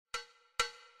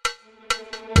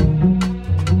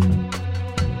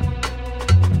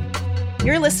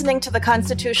You're listening to the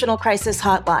Constitutional Crisis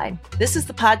Hotline. This is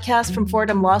the podcast from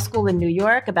Fordham Law School in New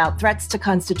York about threats to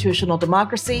constitutional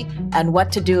democracy and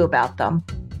what to do about them.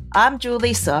 I'm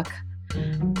Julie Sook.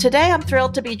 Today, I'm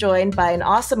thrilled to be joined by an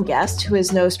awesome guest who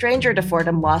is no stranger to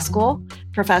Fordham Law School,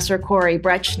 Professor Corey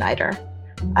Brettschneider.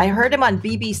 I heard him on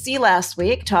BBC last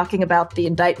week talking about the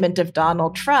indictment of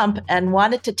Donald Trump and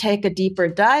wanted to take a deeper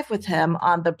dive with him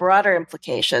on the broader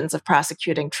implications of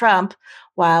prosecuting Trump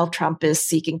while Trump is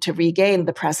seeking to regain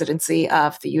the presidency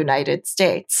of the United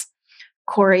States.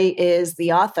 Corey is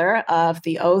the author of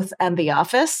The Oath and the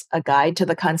Office, a guide to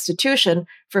the Constitution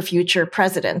for future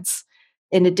presidents.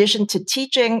 In addition to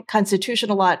teaching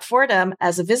constitutional law at Fordham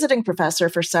as a visiting professor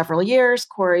for several years,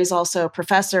 Corey's also a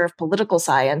professor of political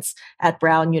science at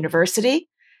Brown University.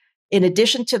 In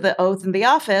addition to The Oath and the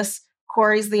Office,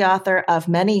 Corey's the author of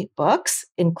many books,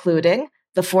 including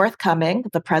the forthcoming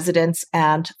The Presidents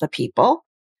and the People,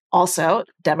 also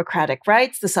Democratic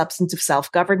Rights, The Substance of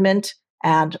Self-Government,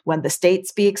 and When the State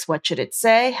Speaks, What Should It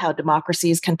Say? How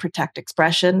Democracies Can Protect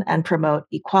Expression and Promote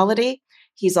Equality.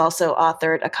 He's also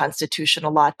authored a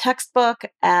constitutional law textbook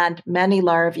and many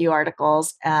law review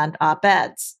articles and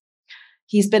op-eds.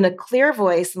 He's been a clear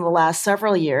voice in the last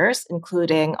several years,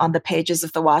 including on the pages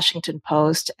of the Washington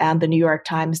Post and the New York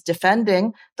Times,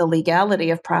 defending the legality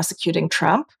of prosecuting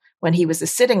Trump when he was a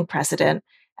sitting president,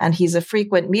 and he's a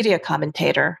frequent media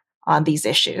commentator on these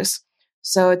issues.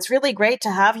 So it's really great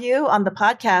to have you on the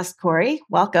podcast, Corey.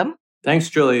 Welcome. Thanks,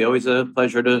 Julie. Always a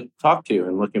pleasure to talk to you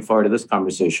and looking forward to this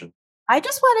conversation. I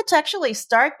just wanted to actually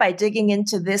start by digging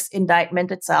into this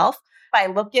indictment itself, by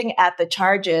looking at the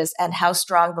charges and how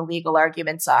strong the legal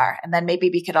arguments are. And then maybe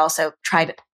we could also try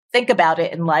to think about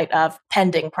it in light of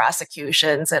pending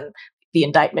prosecutions and the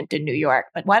indictment in New York.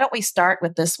 But why don't we start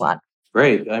with this one?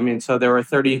 Great. So there were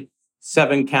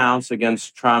 37 counts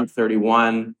against Trump,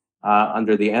 31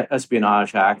 under the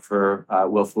Espionage Act for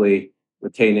willfully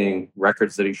retaining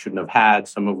records that he shouldn't have had,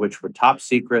 some of which were top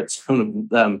secret, some of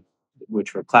them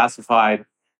which were classified.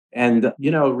 And,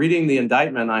 reading the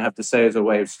indictment, I have to say, as a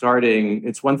way of starting,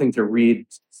 it's one thing to read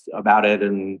about it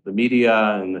in the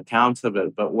media and accounts of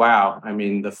it, but wow,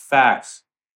 the facts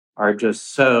are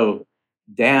just so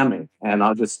damning. And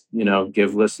I'll just,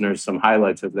 give listeners some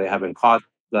highlights if they haven't caught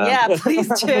them. Yeah, please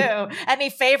do. Any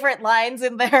favorite lines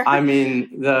in there?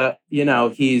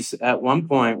 He's at one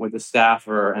point with a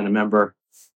staffer and a member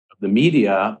of the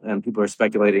media, and people are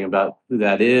speculating about who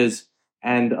that is,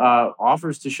 and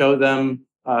offers to show them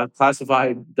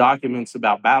classified documents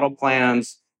about battle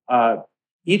plans.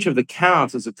 Each of the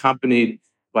counts is accompanied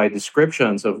by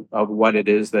descriptions of what it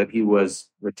is that he was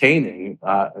retaining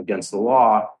against the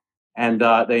law. And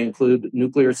they include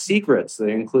nuclear secrets.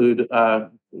 They include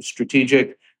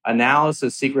strategic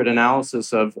analysis, secret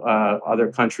analysis of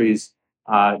other countries'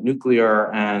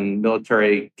 nuclear and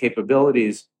military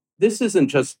capabilities. This isn't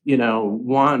just,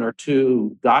 one or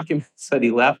two documents that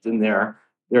he left in there.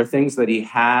 There are things that he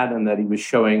had and that he was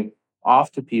showing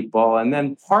off to people. And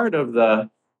then part of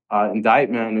the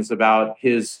indictment is about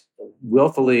his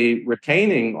willfully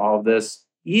retaining all this,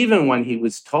 even when he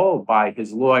was told by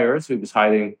his lawyers, who was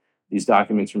hiding these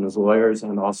documents from his lawyers,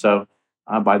 and also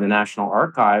by the National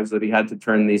Archives, that he had to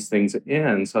turn these things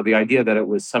in. So the idea that it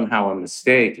was somehow a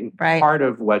mistake, right. Part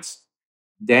of what's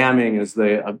damning is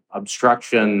the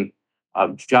obstruction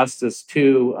of justice,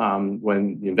 too,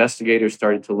 when the investigators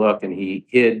started to look and he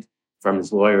hid from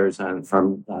his lawyers and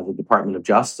from the Department of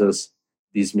Justice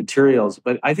these materials.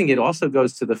 But I think it also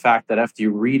goes to the fact that after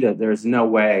you read it, there's no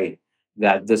way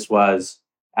that this was,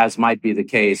 as might be the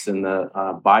case in the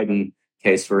Biden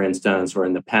case, for instance, or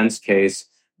in the Pence case,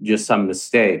 just some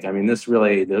mistake. This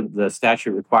really, the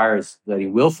statute requires that he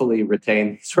willfully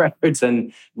retain these records,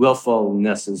 and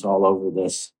willfulness is all over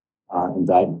this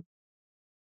indictment.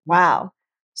 Wow.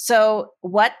 So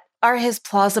what are his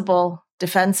plausible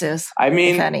defenses,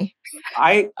 if any?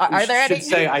 Are there any?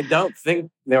 Say I don't think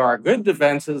there are good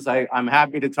defenses. I'm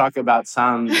happy to talk about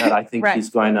some that I think right. he's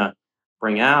going to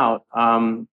bring out.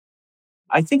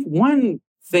 I think one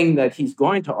thing that he's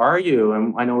going to argue,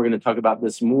 and I know we're going to talk about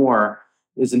this more,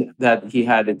 is that he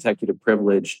had executive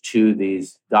privilege to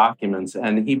these documents.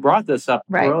 And he brought this up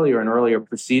right. earlier in earlier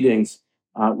proceedings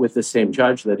with the same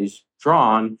judge that he's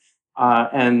drawn.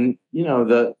 And,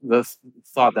 the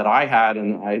thought that I had,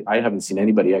 and I haven't seen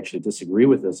anybody actually disagree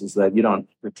with this, is that you don't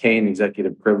retain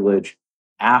executive privilege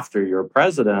after you're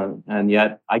president. And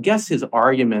yet, I guess his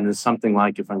argument is something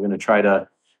like, if I'm going to try to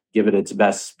give it its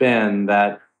best spin,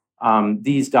 that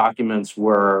these documents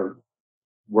were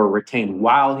retained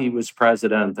while he was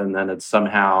president, and then it's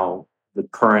somehow the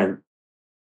current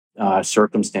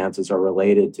circumstances are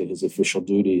related to his official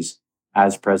duties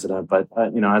as president. But,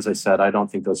 as I said, I don't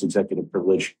think those executive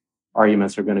privilege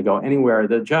arguments are going to go anywhere.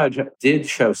 The judge did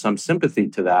show some sympathy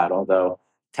to that, although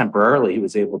temporarily he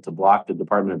was able to block the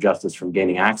Department of Justice from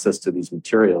gaining access to these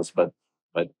materials. But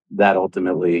that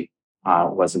ultimately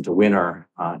wasn't a winner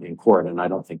in court, and I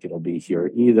don't think it'll be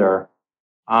here either.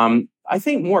 I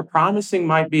think more promising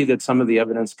might be that some of the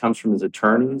evidence comes from his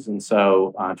attorneys. And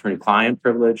so attorney-client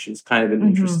privilege is kind of an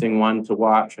interesting one to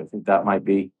watch. I think that might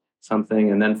be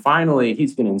something. And then finally,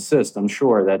 he's going to insist, I'm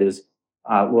sure, that his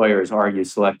lawyers argue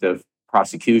selective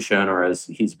prosecution, or as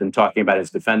he's been talking about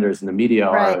his defenders in the media,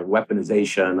 are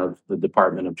weaponization of the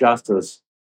Department of Justice.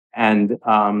 And,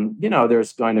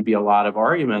 there's going to be a lot of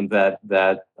argument that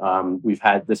we've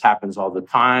had, this happens all the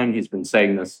time. He's been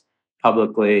saying this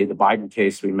publicly. The Biden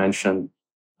case we mentioned,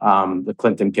 the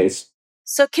Clinton case.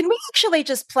 So can we actually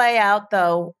just play out,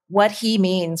 though, what he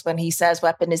means when he says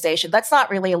weaponization? That's not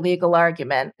really a legal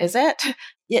argument, is it?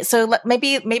 Yeah. So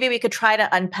maybe we could try to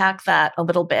unpack that a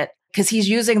little bit, because he's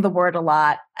using the word a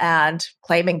lot and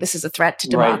claiming this is a threat to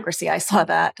democracy. Right. I saw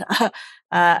that.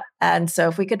 And so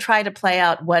if we could try to play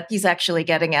out what he's actually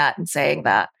getting at in saying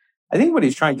that. I think what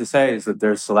he's trying to say is that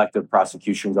there's selective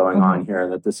prosecution going on here,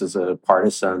 that this is a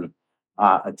partisan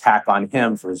attack on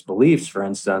him for his beliefs, for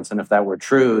instance. And if that were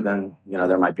true, then,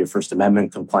 there might be a First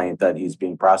Amendment complaint that he's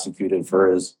being prosecuted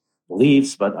for his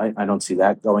beliefs. But I don't see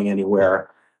that going anywhere,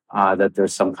 that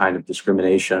there's some kind of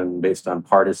discrimination based on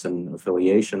partisan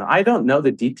affiliation. I don't know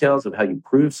the details of how you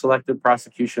prove selective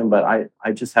prosecution, but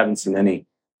I just haven't seen any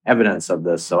evidence of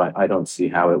this. So I don't see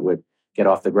how it would get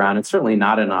off the ground. It's certainly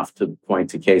not enough to point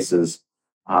to cases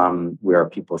where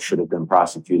people should have been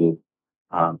prosecuted,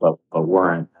 but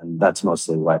weren't. And that's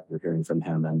mostly what we're hearing from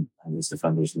him and his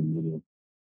defenders in the media.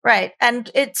 Right.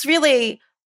 And it's really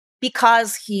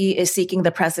because he is seeking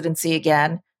the presidency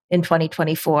again in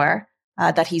 2024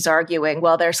 that he's arguing,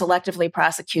 well, they're selectively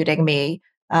prosecuting me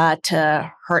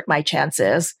to hurt my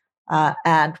chances.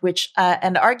 And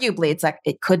arguably it's like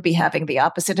it could be having the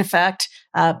opposite effect.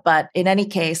 But in any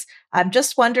case, I'm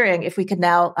just wondering if we could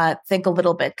now think a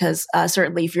little bit, because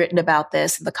certainly you've written about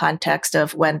this in the context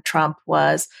of when Trump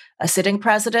was a sitting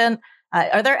president.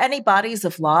 Are there any bodies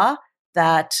of law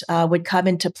that would come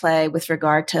into play with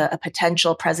regard to a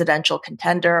potential presidential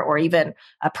contender or even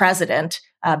a president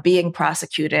being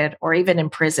prosecuted or even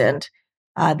imprisoned?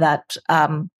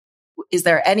 Is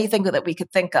there anything that we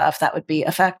could think of that would be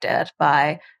affected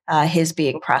by his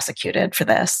being prosecuted for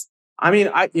this? I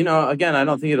mean, again, I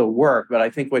don't think it'll work, but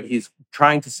I think what he's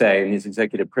trying to say in these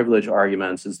executive privilege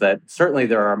arguments is that certainly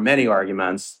there are many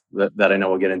arguments that I know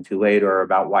we'll get into later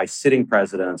about why sitting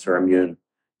presidents are immune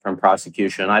from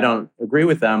prosecution. I don't agree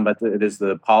with them, but it is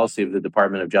the policy of the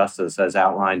Department of Justice as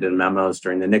outlined in memos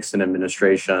during the Nixon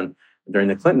administration, during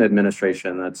the Clinton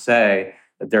administration, that say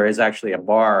that there is actually a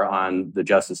bar on the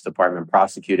Justice Department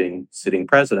prosecuting sitting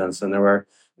presidents. And there were,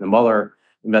 in the Mueller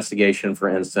investigation, for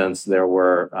instance, there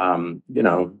were,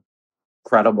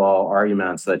 credible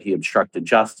arguments that he obstructed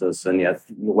justice. And yet,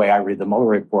 the way I read the Mueller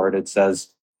report, it says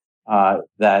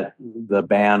that the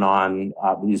ban on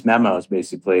these memos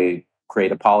basically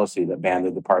create a policy that banned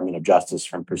the Department of Justice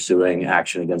from pursuing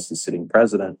action against the sitting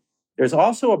president. There's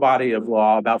also a body of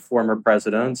law about former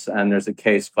presidents, and there's a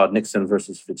case called Nixon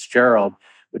versus Fitzgerald,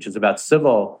 which is about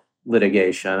civil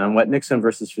litigation. And what Nixon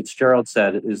versus Fitzgerald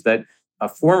said is that a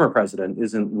former president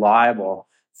isn't liable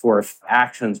for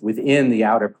actions within the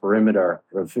outer perimeter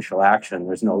of official action.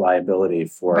 There's no liability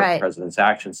for the president's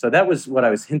actions. So that was what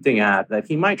I was hinting at, that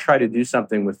he might try to do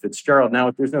something with Fitzgerald. Now,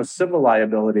 if there's no civil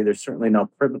liability, there's certainly no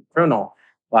criminal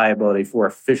liability for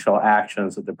official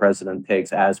actions that the president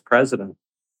takes as president.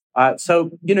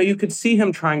 So, you could see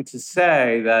him trying to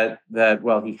say that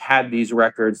well, he had these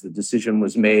records, the decision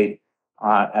was made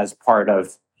as part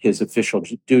of his official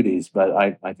duties, but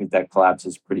I think that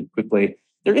collapses pretty quickly.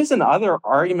 There is another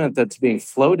argument that's being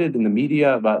floated in the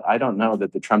media, but I don't know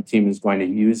that the Trump team is going to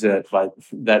use it, but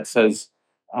that says,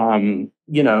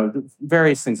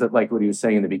 various things that, like what he was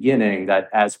saying in the beginning, that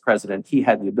as president, he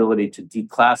had the ability to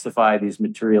declassify these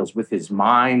materials with his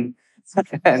mind.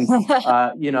 And,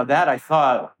 that I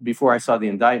thought before I saw the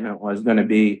indictment was going to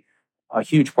be a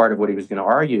huge part of what he was going to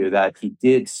argue, that he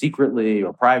did secretly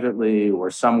or privately or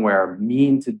somewhere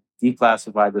mean to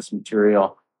declassify this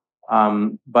material.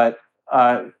 But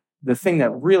the thing that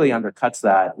really undercuts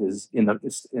that is in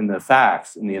the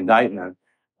facts, in the indictment,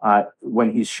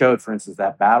 when he showed, for instance,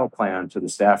 that battle plan to the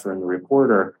staffer and the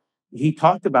reporter, he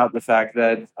talked about the fact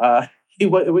that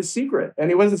it was secret and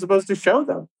he wasn't supposed to show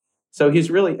them. So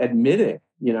he's really admitting,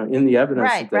 in the evidence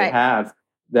that they have,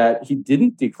 that he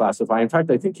didn't declassify. In fact,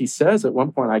 I think he says at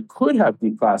one point, I could have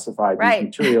declassified these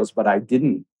materials, but I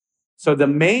didn't. So the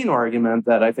main argument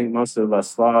that I think most of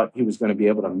us thought he was going to be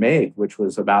able to make, which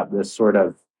was about this sort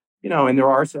of, and there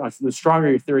are, the stronger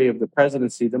your theory of the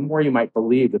presidency, the more you might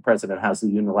believe the president has the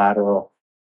unilateral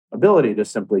ability to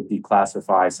simply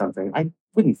declassify something. I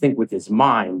wouldn't think with his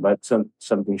mind, but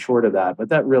something short of that. But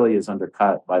that really is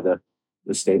undercut by the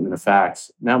statement of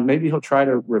facts. Now, maybe he'll try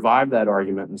to revive that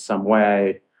argument in some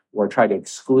way, or try to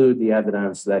exclude the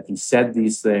evidence that he said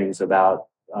these things about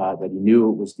that he knew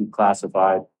it was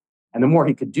declassified. And the more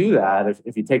he could do that,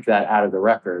 if you take that out of the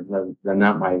record, then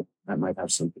that might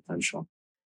have some potential.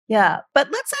 Yeah, but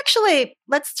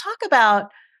let's talk about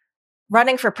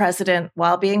running for president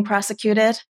while being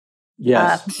prosecuted.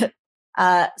 Yes.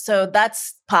 So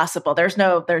that's possible. There's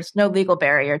no legal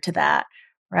barrier to that,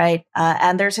 right?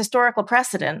 And there's historical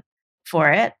precedent for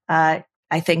it. I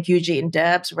think Eugene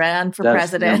Debs ran for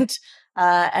president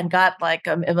and got like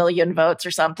a million votes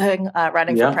or something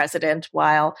running for president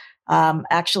while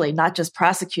actually not just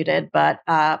prosecuted, but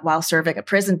while serving a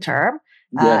prison term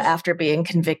after being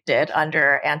convicted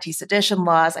under anti-sedition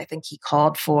laws. I think he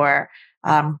called for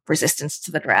resistance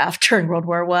to the draft during World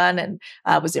War I and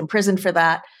was imprisoned for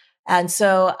that. And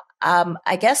so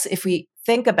I guess if we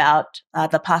think about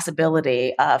the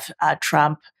possibility of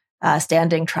Trump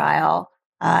standing trial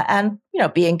and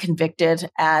being convicted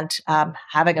and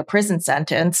having a prison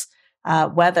sentence,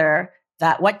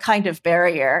 what kind of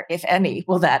barrier, if any,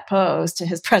 will that pose to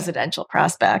his presidential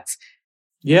prospects?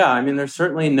 Yeah, I mean, there's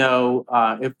certainly no,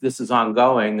 if this is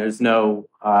ongoing, there's no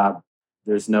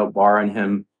bar in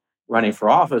him running for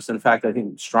office. In fact, I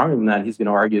think stronger than that, he's going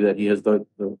to argue that he has the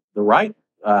right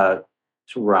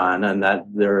to run, and that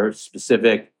there are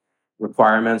specific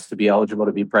requirements to be eligible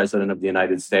to be president of the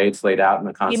United States laid out in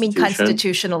the Constitution. You mean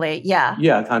constitutionally? Yeah.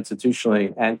 Yeah,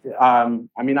 constitutionally. And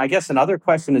I mean, I guess another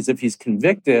question is if he's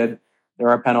convicted, there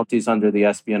are penalties under the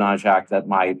Espionage Act that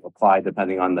might apply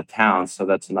depending on the counts. So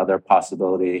that's another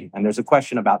possibility. And there's a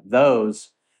question about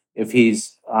those, if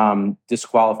he's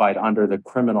disqualified under the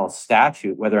criminal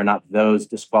statute, whether or not those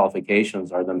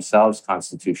disqualifications are themselves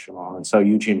constitutional. And so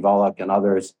Eugene Volokh and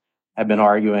others have been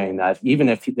arguing that even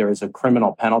if there is a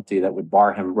criminal penalty that would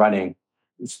bar him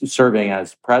serving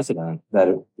as president, that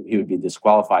he would be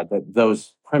disqualified, that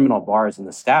those criminal bars in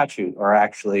the statute are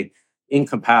actually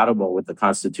incompatible with the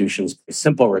Constitution's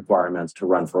simple requirements to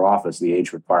run for office, the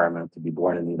age requirement to be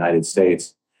born in the United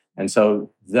States. And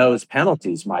so those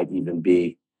penalties might even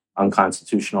be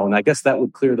unconstitutional. And I guess that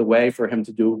would clear the way for him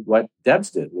to do what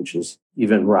Debs did, which is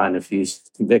even run if he's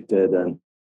convicted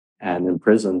and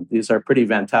imprisoned. These are pretty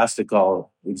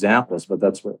fantastical examples, but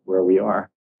that's where we are.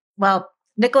 Well,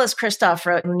 Nicholas Kristof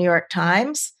wrote in the New York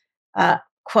Times,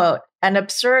 quote, "An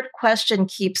absurd question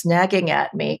keeps nagging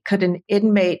at me. Could an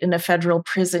inmate in a federal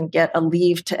prison get a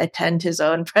leave to attend his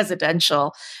own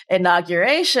presidential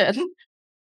inauguration?"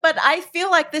 But I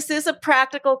feel like this is a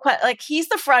practical question. Like, he's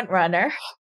the front runner,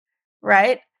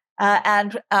 right?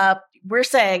 And we're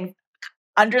saying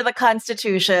under the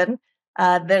Constitution,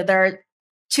 there are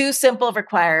two simple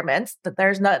requirements, that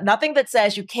there's nothing that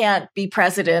says you can't be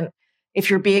president if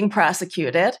you're being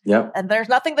prosecuted. Yep. And there's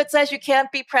nothing that says you can't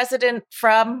be president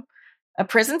from a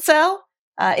prison cell.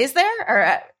 Is there?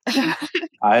 Or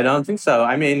I don't think so.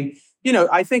 I mean,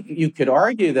 I think you could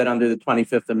argue that under the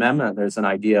 25th Amendment, there's an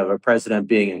idea of a president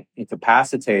being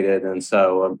incapacitated. And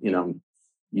so,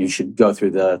 you should go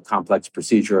through the complex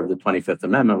procedure of the 25th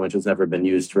Amendment, which has never been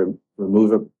used to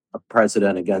remove a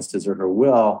president against his or her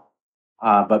will.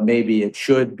 But maybe it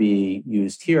should be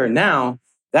used here. Now,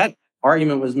 that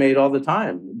argument was made all the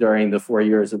time during the 4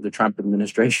 years of the Trump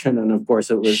administration. And of course,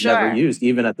 it was never used,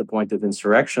 even at the point of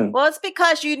insurrection. Well, it's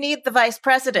because you need the vice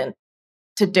president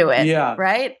to do it,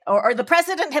 right? Or the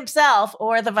president himself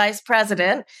or the vice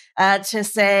president to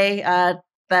say that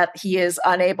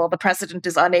the president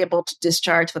is unable to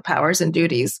discharge the powers and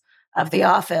duties of the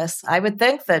office. I would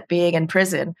think that being in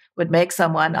prison would make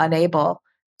someone unable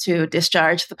to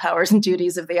discharge the powers and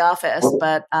duties of the office.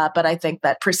 But I think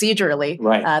that procedurally,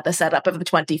 the setup of the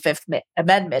 25th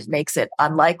Amendment makes it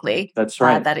unlikely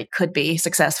that it could be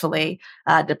successfully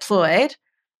deployed.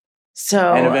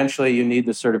 So, and eventually you need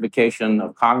the certification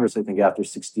of Congress, I think,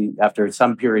 after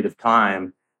some period of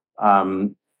time,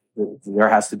 there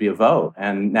has to be a vote.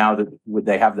 And now would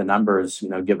they have the numbers,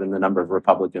 given the number of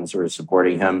Republicans who are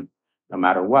supporting him, no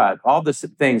matter what? All the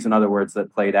things, in other words,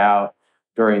 that played out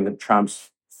during the Trump's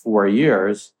 4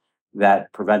 years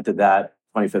that prevented that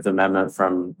 25th Amendment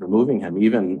from removing him,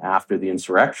 even after the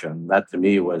insurrection. That, to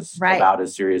me, was about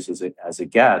as serious as it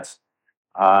gets.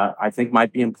 I think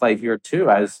might be in play here too,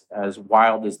 as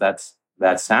wild as that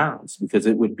that sounds, because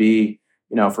it would be,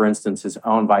 for instance, his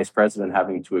own vice president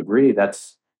having to agree.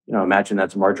 That's, imagine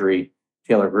that's Marjorie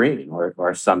Taylor Greene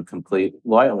or some complete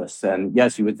loyalist. And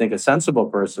yes, you would think a sensible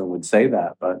person would say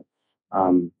that, but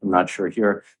I'm not sure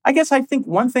here. I think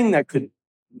one thing that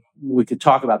we could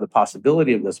talk about the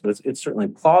possibility of this, but it's certainly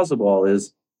plausible,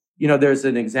 is, there's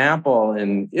an example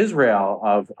in Israel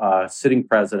of a sitting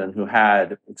president who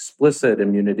had explicit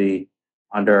immunity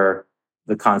under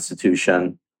the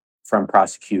Constitution from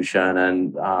prosecution,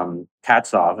 and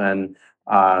Katzov, and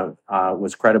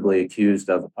was credibly accused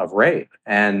of rape.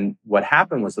 And what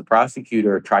happened was the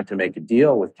prosecutor tried to make a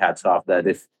deal with Katzov that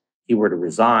if he were to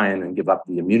resign and give up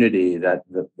the immunity, that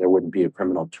there wouldn't be a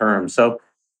criminal term. So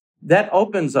that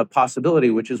opens a possibility,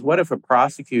 which is, what if a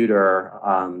prosecutor,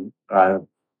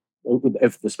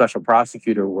 if the special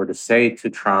prosecutor were to say to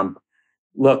Trump,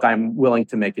 look, I'm willing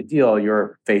to make a deal.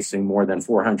 You're facing more than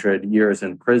 400 years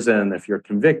in prison if you're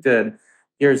convicted.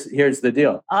 Here's the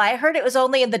deal. Oh, I heard it was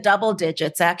only in the double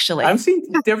digits, actually. I've seen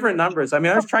different numbers. I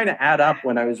was trying to add up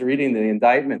when I was reading the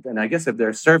indictment, and I guess if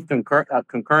they're served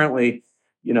concurrently,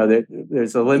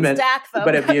 there's a limit. Stack them.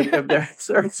 But if they're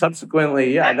served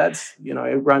subsequently, that's,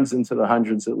 it runs into the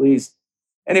hundreds at least.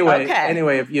 Anyway,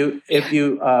 if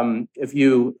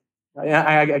you, I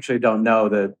actually don't know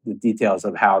the details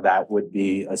of how that would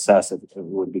be assessed, if it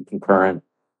would be concurrent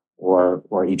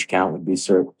or each count would be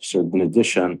served in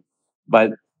addition.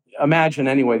 But imagine,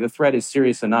 anyway, the threat is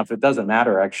serious enough. It doesn't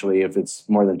matter, actually, if it's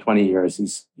more than 20 years.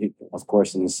 He's, of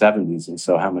course, in his 70s. And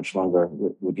so how much longer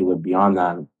would he live beyond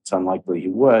that? It's unlikely he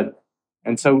would.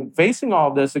 And so facing all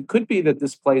of this, it could be that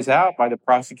this plays out by the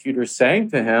prosecutor saying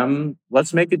to him,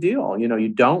 let's make a deal. You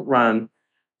don't run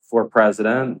for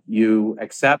president. You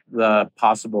accept the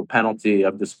possible penalty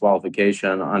of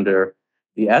disqualification under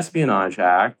the Espionage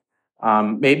Act.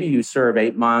 Maybe you serve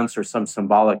 8 months or some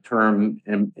symbolic term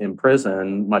in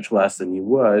prison, much less than you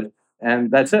would,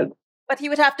 and that's it. But he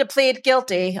would have to plead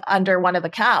guilty under one of the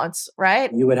counts,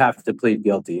 right? You would have to plead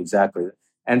guilty, exactly.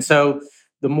 And so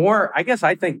the more, I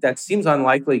think that seems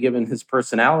unlikely given his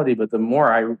personality, but the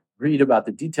more I read about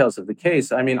the details of the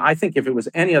case, I think if it was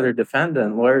any other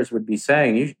defendant, lawyers would be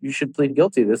saying, you should plead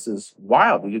guilty. This is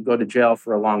wild. You could go to jail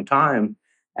for a long time.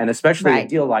 And especially a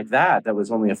deal like that was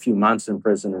only a few months in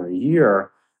prison or a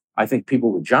year, I think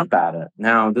people would jump at it.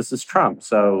 Now, this is Trump.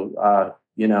 So,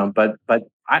 but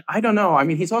I don't know.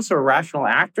 He's also a rational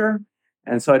actor.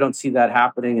 And so I don't see that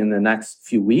happening in the next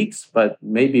few weeks, but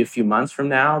maybe a few months from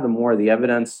now, the more the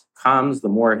evidence comes, the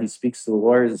more he speaks to the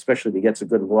lawyers, especially if he gets a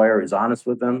good lawyer who's honest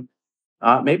with them.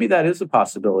 Maybe that is a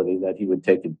possibility that he would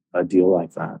take a deal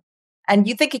like that. And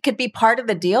you think it could be part of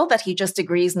the deal that he just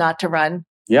agrees not to run?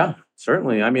 Yeah,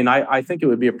 certainly. I think it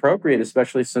would be appropriate,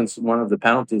 especially since one of the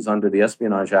penalties under the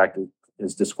Espionage Act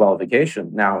is disqualification.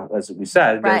 Now, as we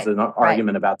said, there's an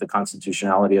argument about the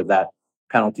constitutionality of that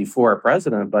penalty for a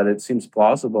president, but it seems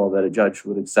plausible that a judge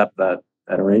would accept that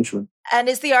arrangement. And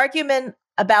is the argument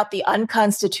about the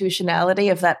unconstitutionality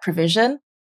of that provision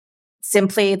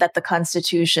simply that the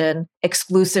Constitution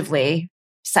exclusively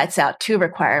sets out 2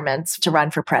 requirements to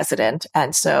run for president,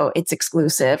 and so it's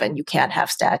exclusive and you can't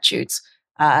have statutes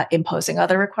imposing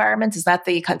other requirements? Is that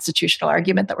the constitutional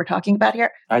argument that we're talking about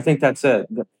here? I think that's it.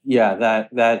 Yeah,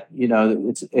 that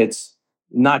it's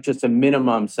not just a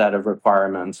minimum set of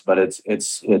requirements, but it's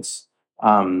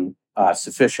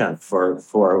sufficient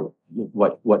for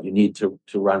what you need to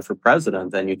run for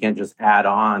president. Then you can't just add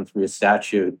on through a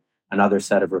statute another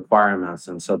set of requirements.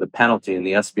 And so the penalty in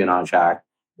the Espionage Act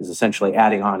is essentially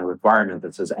adding on a requirement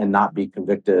that says, and not be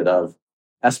convicted of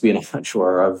espionage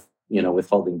or of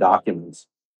withholding documents.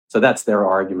 So that's their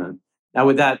argument. Now,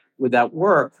 would that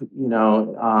work? You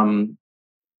can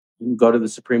go to the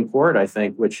Supreme Court, I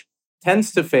think, which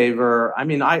tends to favor.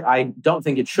 I don't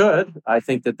think it should. I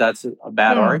think that's a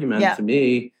bad argument to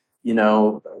me.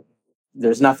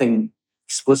 There's nothing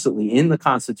explicitly in the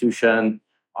Constitution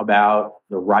about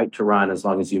the right to run as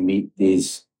long as you meet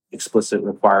these explicit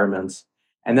requirements.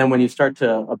 And then when you start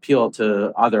to appeal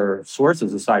to other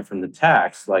sources aside from the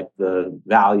text, like the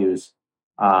values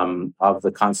of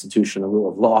the Constitution, the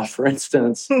rule of law, for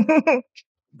instance,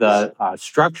 the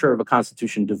structure of a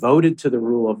constitution devoted to the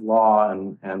rule of law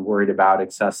and worried about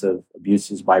excessive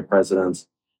abuses by presidents,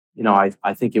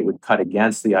 I think it would cut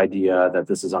against the idea that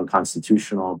this is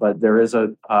unconstitutional. But there is a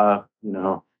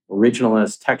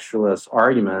originalist, textualist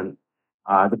argument.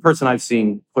 The person I've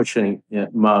seen pushing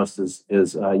it most is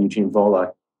Eugene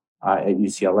Volokh at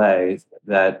UCLA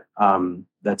that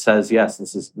says, yes,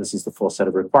 this is the full set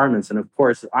of requirements. And of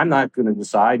course, I'm not going to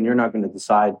decide, and you're not going to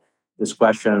decide this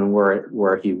question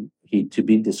where he to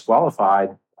be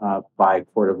disqualified by a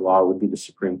court of law would be the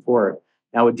Supreme Court.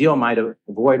 Now, a deal might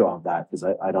avoid all of that because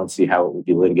I don't see how it would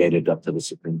be litigated up to the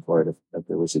Supreme Court if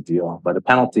there was a deal. But a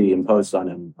penalty imposed on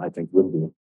him, I think, would be.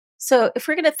 So, if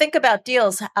we're going to think about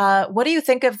deals, what do you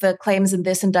think of the claims in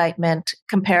this indictment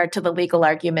compared to the legal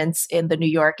arguments in the New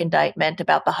York indictment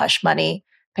about the hush money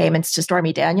payments to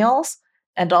Stormy Daniels,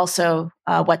 and also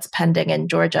what's pending in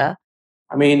Georgia?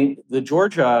 I mean, the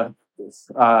Georgia,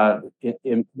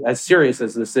 as serious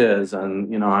as this is,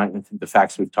 and I think the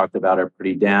facts we've talked about are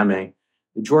pretty damning.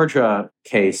 The Georgia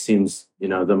case seems,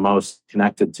 the most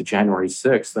connected to January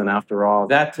 6th. And after all,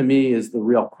 that to me is the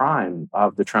real crime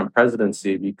of the Trump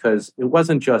presidency, because it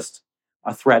wasn't just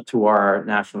a threat to our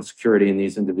national security in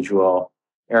these individual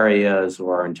areas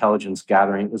or intelligence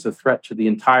gathering. It was a threat to the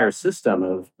entire system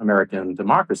of American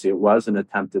democracy. It was an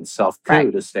attempted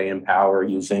self-coup to stay in power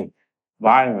using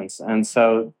violence. And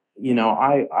so,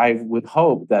 I would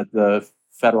hope that the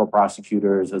federal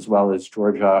prosecutors, as well as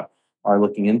Georgia, are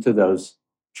looking into those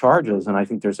charges. And I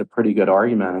think there's a pretty good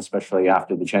argument, especially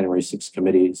after the January 6th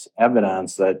committee's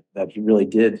evidence, that he really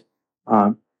did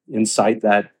incite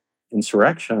that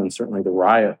insurrection, and certainly the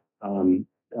riot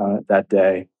that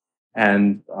day,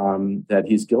 and that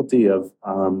he's guilty of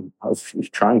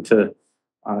trying to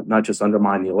not just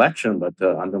undermine the election, but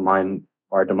to undermine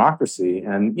our democracy.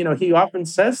 And, he often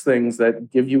says things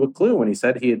that give you a clue. When he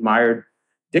said he admired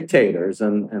dictators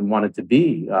and wanted to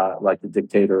be like the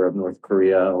dictator of North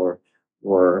Korea or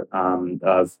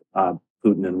of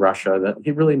Putin in Russia, that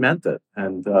he really meant it.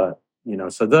 And,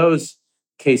 so those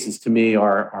cases to me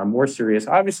are more serious.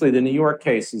 Obviously, the New York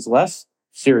case is less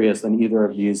serious than either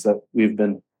of these that we've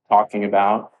been talking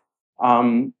about.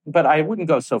 But I wouldn't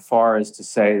go so far as to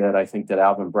say that I think that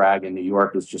Alvin Bragg in New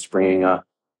York is just bringing a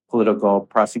political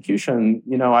prosecution.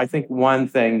 I think one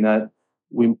thing that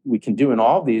we can do in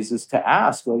all of these is to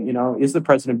ask, is the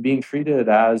president being treated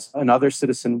as another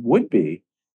citizen would be?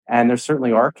 And there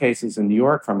certainly are cases in New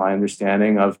York, from my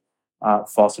understanding, of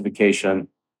falsification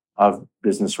of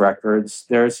business records.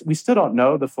 We still don't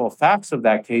know the full facts of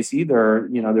that case either.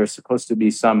 There's supposed to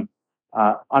be some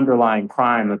underlying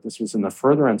crime that this was in the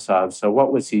furtherance of. So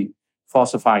what was he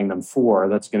falsifying them for?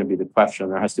 That's going to be the question.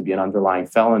 There has to be an underlying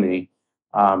felony.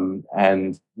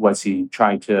 And was he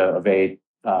trying to evade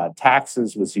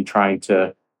taxes? Was he trying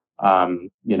to,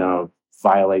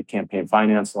 violate campaign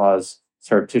finance laws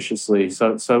surreptitiously?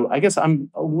 So I guess I'm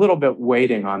a little bit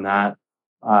waiting on that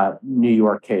New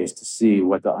York case to see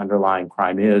what the underlying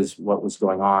crime is, what was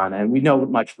going on. And we know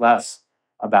much less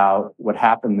about what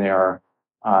happened there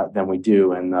than we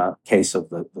do in the case of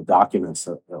the documents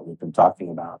that we've been talking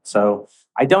about. So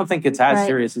I don't think it's as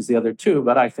serious as the other two,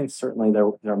 but I think certainly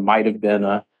there might have been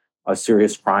a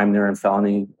serious crime there and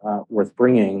felony worth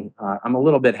bringing. I'm a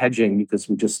little bit hedging because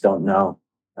we just don't know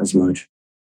as much.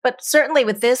 But certainly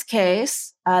with this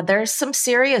case, there's some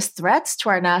serious threats to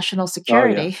our national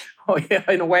security. Oh, yeah.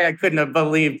 In a way I couldn't have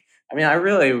believed. I mean, I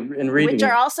really, in reading which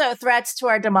are also threats to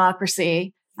our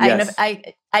democracy. Yes.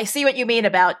 I see what you mean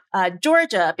about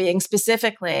Georgia being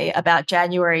specifically about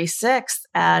January 6th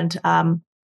and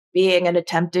being an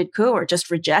attempted coup or just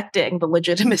rejecting the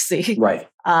legitimacy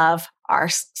of our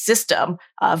system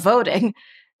of voting.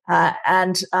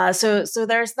 So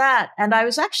there's that. And I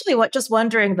was actually just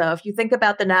wondering, though, if you think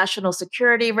about the national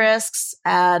security risks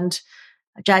and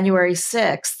January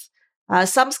 6th,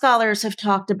 some scholars have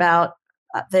talked about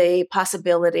the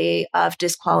possibility of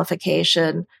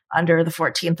disqualification under the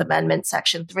 14th Amendment,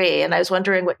 Section 3. And I was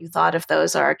wondering what you thought of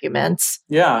those arguments.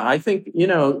 Yeah, I think,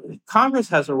 Congress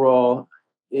has a role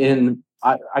in,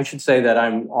 I should say that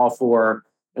I'm all for,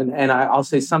 and I'll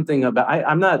say something about,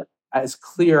 I'm not as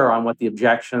clear on what the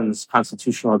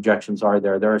constitutional objections are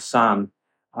there. There are some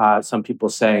people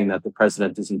saying that the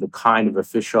president isn't the kind of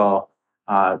official,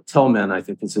 Tillman, I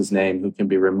think is his name, who can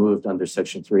be removed under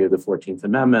Section 3 of the 14th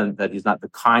Amendment, that he's not the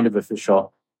kind of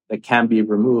official that can be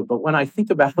removed. But when I think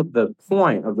about the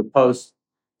point of the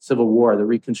post-Civil War, the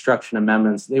Reconstruction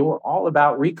Amendments, they were all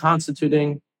about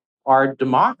reconstituting our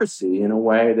democracy in a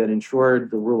way that ensured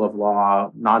the rule of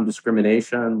law,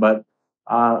 non-discrimination, but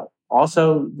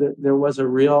also there was a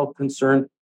real concern,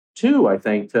 too, I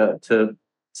think, to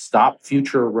stop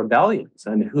future rebellions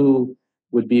and who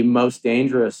would be most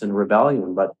dangerous in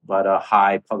rebellion, but a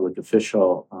high public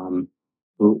official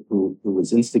who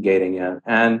was instigating it.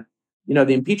 And,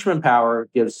 the impeachment power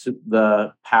gives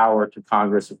the power to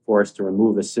Congress, of course, to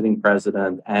remove a sitting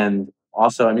president. And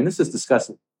also, this is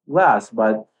discussed less,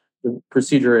 but the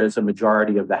procedure is a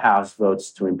majority of the House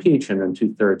votes to impeach and then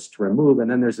 2/3 to remove.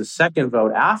 And then there's a second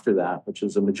vote after that, which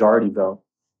is a majority vote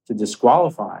to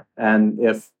disqualify. And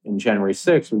if in January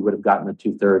 6th we would have gotten the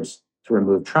 2/3 to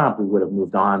remove Trump, we would have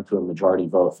moved on to a majority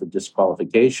vote for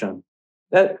disqualification.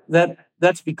 That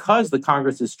that's because the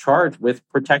Congress is charged with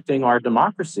protecting our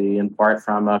democracy, in part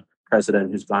from a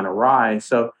president who's gone awry.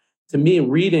 So to me,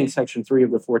 reading Section 3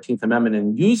 of the 14th Amendment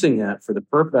and using it for the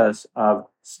purpose of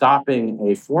stopping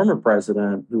a former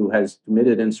president who has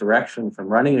committed insurrection from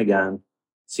running again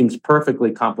seems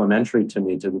perfectly complementary to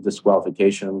me to the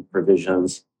disqualification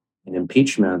provisions in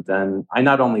impeachment. And I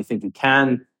not only think you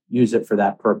can use it for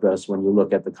that purpose when you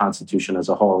look at the Constitution as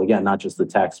a whole, again, not just the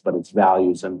text, but its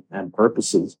values and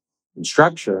purposes and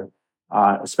structure,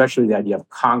 especially the idea of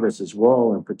Congress's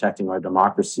role in protecting our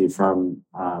democracy from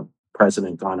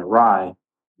president gone awry,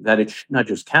 that it not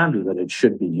just can be, that it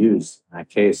should be used in that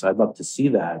case. I'd love to see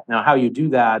that. Now, how you do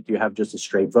that, do you have just a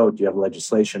straight vote? Do you have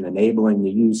legislation enabling the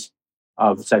use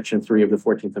of Section 3 of the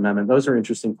 14th Amendment? Those are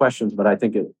interesting questions, but I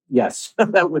think, yes,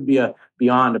 that would be a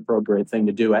beyond appropriate thing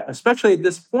to do, especially at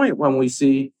this point when we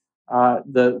see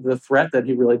the threat that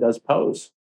he really does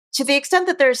pose. To the extent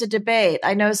that there's a debate,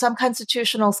 I know some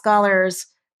constitutional scholars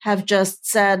have just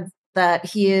said that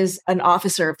he is an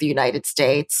officer of the United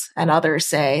States, and others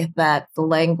say that the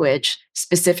language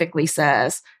specifically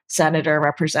says senator,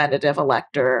 representative,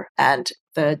 elector, and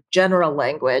the general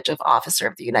language of officer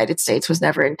of the United States was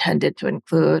never intended to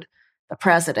include the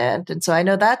president. And so I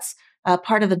know that's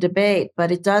part of the debate, but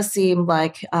it does seem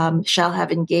like shall have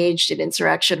engaged in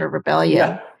insurrection or rebellion.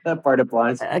 Yeah, that part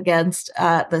applies. Against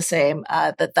the same,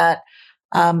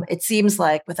 it seems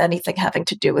like with anything having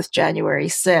to do with January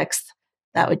 6th,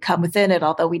 that would come within it,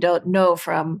 although we don't know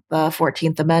from the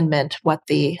 14th Amendment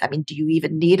do you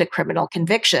even need a criminal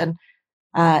conviction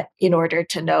in order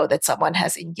to know that someone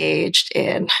has engaged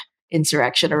in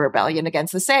insurrection or rebellion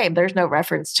against the same? There's no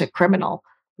reference to criminal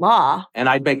law. And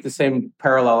I'd make the same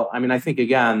parallel. I mean, I think,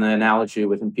 again, the analogy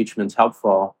with impeachment is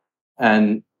helpful.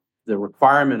 And the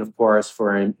requirement, of course,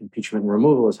 for impeachment and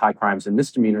removal is high crimes and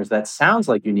misdemeanors. That sounds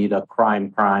like you need a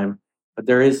crime, but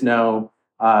there is no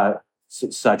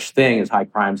such thing as high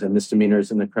crimes and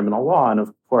misdemeanors in the criminal law. And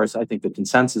of course, I think the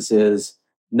consensus is,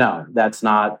 no, that's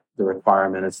not the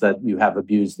requirement. It's that you have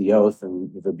abused the oath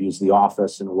and you've abused the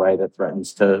office in a way that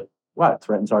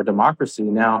threatens our democracy.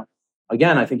 Now,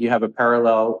 again, I think you have a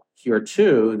parallel here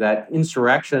too, that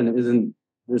insurrection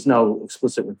there's no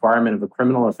explicit requirement of a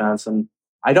criminal offense. And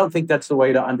I don't think that's the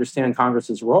way to understand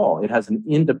Congress's role. It has an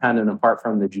independent, apart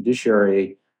from the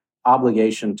judiciary,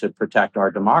 obligation to protect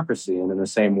our democracy. And in the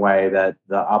same way that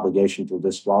the obligation to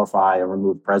disqualify or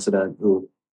remove president who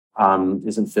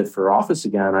isn't fit for office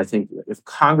again, I think if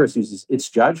Congress uses its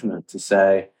judgment to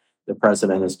say the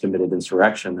president has committed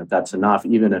insurrection, that's enough,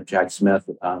 even if Jack Smith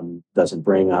doesn't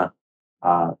bring a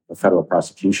federal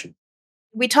prosecution.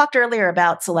 We talked earlier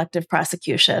about selective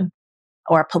prosecution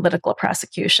or political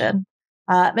prosecution.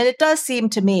 And it does seem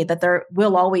to me that there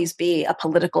will always be a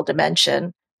political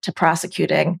dimension to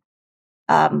prosecuting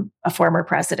a former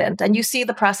president. And you see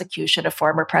the prosecution of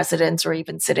former presidents or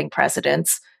even sitting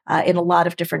presidents in a lot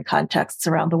of different contexts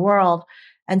around the world.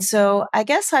 And so I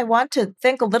guess I want to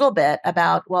think a little bit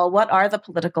about, well, what are the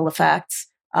political effects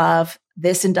of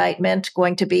this indictment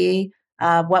going to be?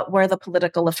 What were the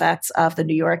political effects of the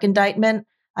New York indictment?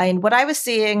 I mean, what I was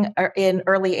seeing in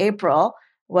early April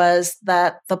was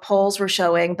that the polls were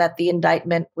showing that the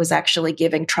indictment was actually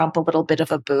giving Trump a little bit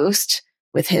of a boost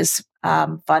with his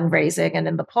fundraising and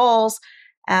in the polls.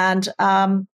 And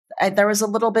there was a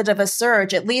little bit of a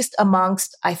surge, at least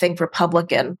amongst, I think,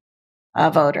 Republican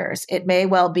voters. It may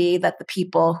well be that the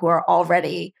people who are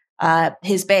already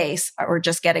his base are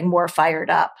just getting more fired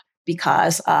up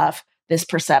because of this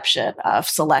perception of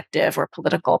selective or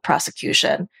political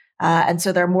prosecution. And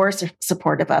so they're more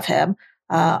supportive of him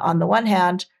on the one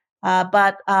hand.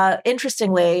 But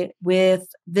interestingly, with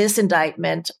this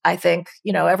indictment, I think,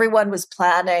 everyone was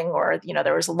planning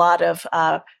there was a lot of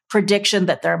prediction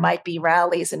that there might be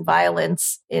rallies and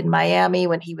violence in Miami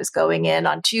when he was going in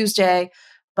on Tuesday.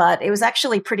 But it was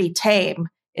actually pretty tame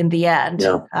in the end,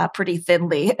 pretty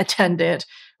thinly attended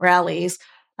rallies.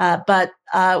 But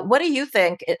what do you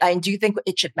think? Do you think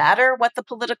it should matter what the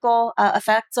political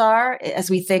effects are as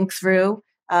we think through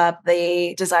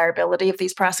the desirability of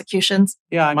these prosecutions?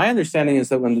 Yeah, my understanding is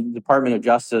that when the Department of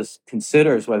Justice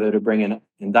considers whether to bring an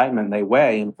indictment, they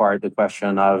weigh in part the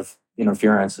question of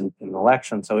interference in an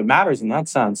election. So it matters in that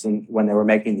sense. And when they were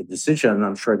making the decision,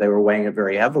 I'm sure they were weighing it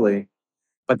very heavily.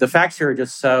 But the facts here are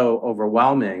just so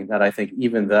overwhelming that I think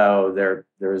even though there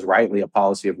is rightly a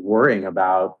policy of worrying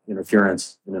about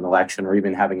interference in an election or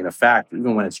even having an effect,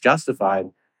 even when it's justified,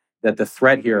 that the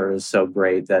threat here is so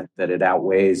great that it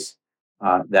outweighs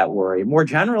that worry. More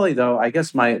generally, though, I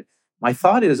guess my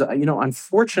thought is,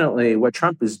 unfortunately, what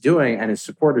Trump is doing and his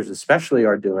supporters especially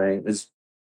are doing is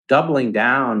doubling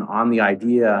down on the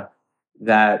idea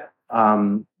that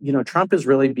Trump is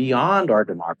really beyond our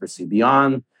democracy,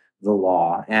 beyond the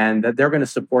law, and that they're going to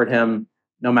support him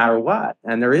no matter what.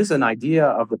 And there is an idea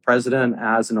of the president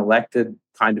as an elected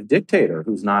kind of dictator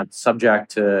who's not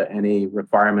subject to any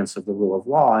requirements of the rule of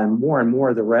law. And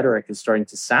more, the rhetoric is starting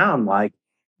to sound like,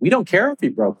 we don't care if he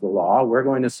broke the law. We're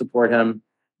going to support him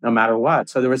no matter what.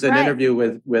 So there was an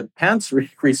interview with Pence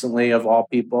recently, of all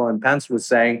people, and Pence was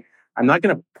saying, I'm not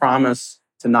going to promise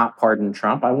to not pardon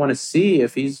Trump. I want to see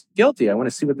if he's guilty. I want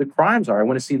to see what the crimes are. I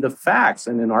want to see the facts.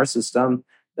 And in our system,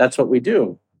 that's what we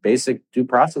do. Basic due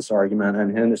process argument.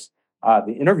 And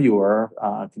the interviewer,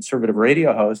 conservative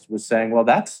radio host, was saying, well,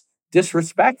 that's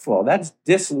disrespectful. That's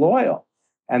disloyal.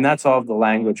 And that's all of the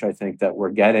language, I think, that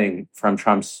we're getting from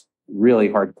Trump's really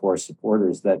hardcore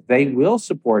supporters, that they will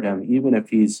support him even if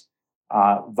he's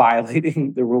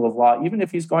violating the rule of law, even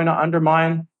if he's going to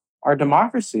undermine our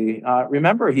democracy.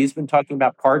 Remember, he's been talking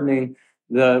about pardoning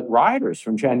the rioters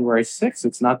from January 6th.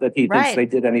 It's not that he thinks they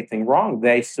did anything wrong.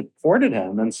 They supported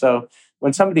him. And so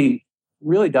when somebody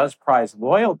really does prize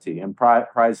loyalty and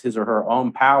prize his or her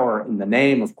own power in the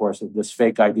name, of course, of this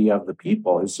fake idea of the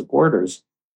people, his supporters,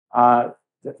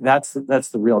 that's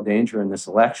the real danger in this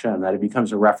election, that it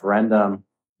becomes a referendum,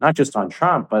 not just on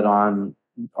Trump, but on,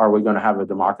 are we going to have a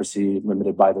democracy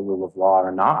limited by the rule of law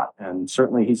or not? And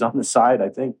certainly he's on the side, I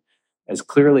think, as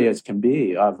clearly as can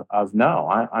be, of no,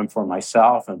 I'm for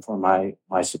myself and for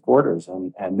my supporters.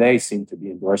 And they seem to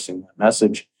be endorsing that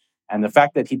message. And the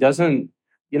fact that he doesn't,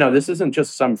 this isn't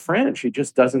just some fringe, he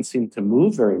just doesn't seem to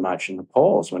move very much in the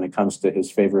polls when it comes to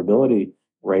his favorability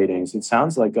ratings. It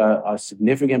sounds like a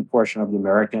significant portion of the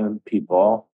American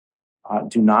people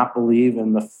do not believe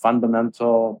in the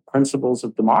fundamental principles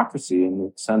of democracy in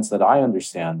the sense that I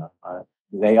understand them.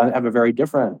 They have a very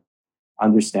different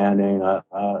understanding,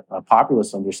 a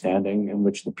populist understanding, in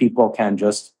which the people can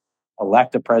just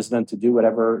elect a president to do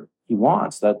whatever he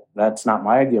wants. That's not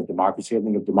my idea of democracy. I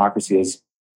think of democracy as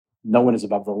no one is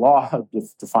above the law,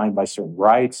 defined by certain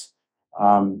rights.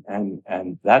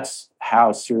 And that's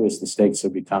how serious the stakes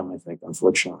have become, I think,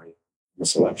 unfortunately, in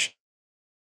this election.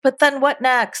 But then what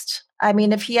next? I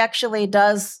mean, if he actually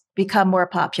does become more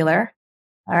popular,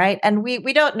 all right, and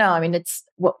we don't know. I mean, it's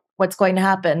what's going to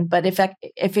happen. But if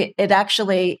it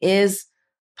actually is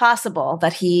possible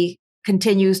that he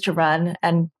continues to run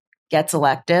and gets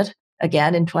elected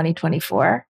again in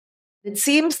 2024, it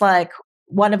seems like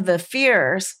one of the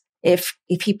fears, if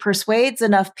he persuades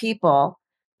enough people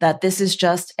that this is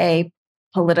just a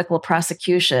political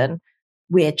prosecution,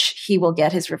 which he will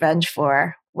get his revenge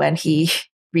for when he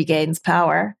regains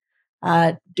power,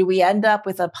 do we end up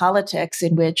with a politics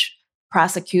in which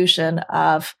prosecution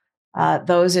of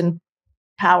those in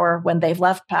power when they've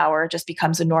left power just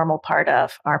becomes a normal part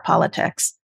of our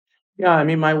politics? Yeah, I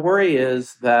mean, my worry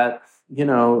is that,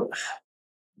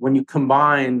 when you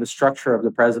combine the structure of the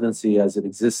presidency as it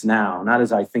exists now, not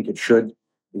as I think it should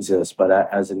exist, but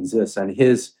as it exists, and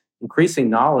his increasing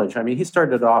knowledge. I mean, he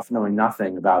started off knowing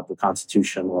nothing about the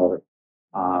Constitution or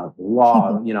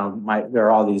law. There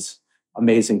are all these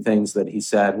amazing things that he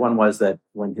said. One was that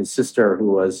when his sister,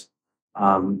 who was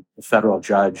a federal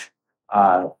judge,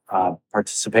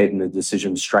 participated in the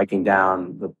decision striking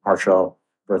down the partial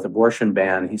birth abortion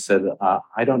ban, he said,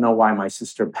 I don't know why my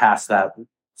sister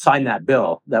signed that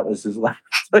bill. That was his last.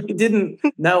 So he didn't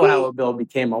know how a bill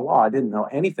became a law. I didn't know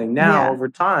anything. Now, over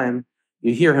time,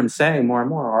 you hear him saying more and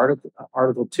more,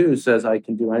 Article 2 says I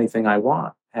can do anything I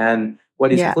want. And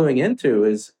what he's cluing into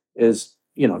is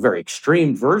a very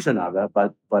extreme version of it,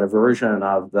 but a version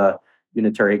of the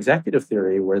unitary executive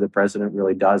theory where the president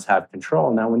really does have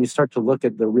control. Now, when you start to look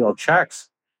at the real checks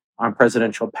on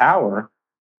presidential power,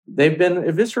 they've been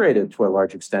eviscerated to a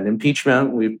large extent.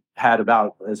 Impeachment, we've had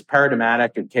about as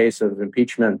paradigmatic a case of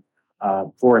impeachment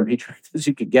for impeachment as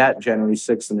you could get January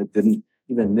 6th, and it didn't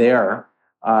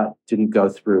go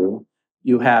through.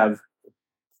 You have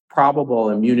probable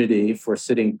immunity for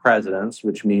sitting presidents,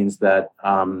 which means that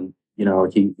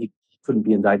he couldn't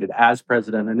be indicted as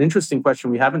president. An interesting question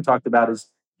we haven't talked about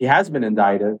is he has been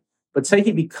indicted, but say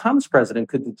he becomes president,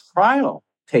 could the trial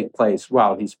take place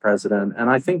while he's president? And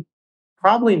I think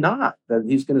probably not. That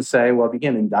he's going to say, well, if you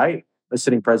can't indict a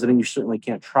sitting president, you certainly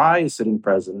can't try a sitting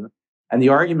president. And the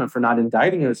argument for not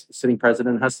indicting a sitting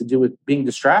president has to do with being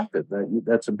distracted.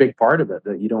 That's a big part of it,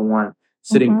 that you don't want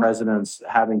sitting presidents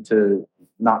having to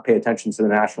not pay attention to the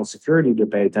national security, to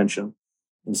pay attention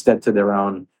instead to their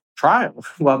own trial.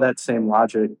 Well, that same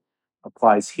logic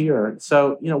applies here.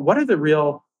 So, what are the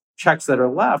real checks that are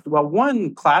left? Well,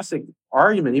 one classic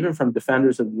argument, even from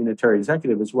defenders of the unitary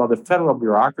executive, is, well, the federal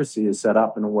bureaucracy is set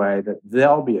up in a way that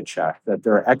there'll be a check, that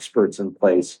there are experts in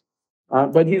place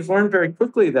But he's learned very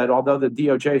quickly that although the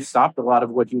DOJ stopped a lot of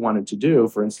what he wanted to do,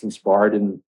 for instance, Barr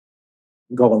didn't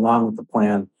go along with the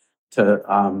plan to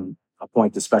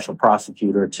appoint a special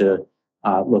prosecutor to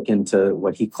look into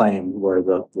what he claimed were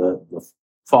the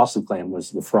falsely claimed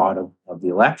was the fraud of the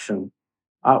election.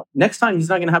 Next time, he's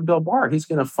not going to have Bill Barr. He's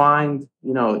going to find,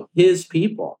 his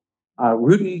people,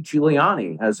 Rudy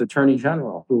Giuliani as Attorney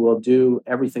General, who will do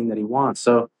everything that he wants.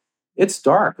 So it's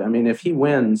dark. I mean, if he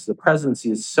wins, the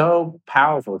presidency is so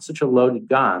powerful. It's such a loaded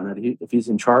gun that if he's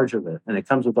in charge of it, and it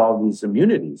comes with all these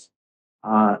immunities,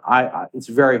 it's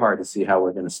very hard to see how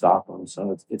we're going to stop him.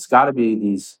 So it's got to be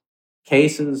these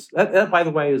cases. That, by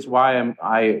the way, is why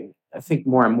I think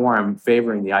more and more I'm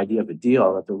favoring the idea of a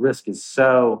deal. That the risk is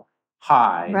so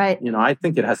high. Right. I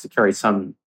think it has to carry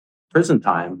some prison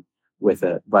time with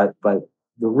it, but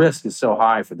the risk is so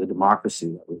high for the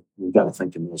democracy that we've got to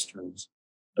think in those terms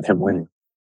of him winning.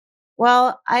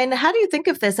 Well, and how do you think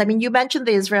of this? I mean, you mentioned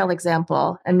the Israel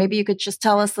example, and maybe you could just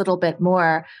tell us a little bit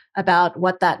more about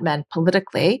what that meant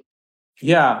politically.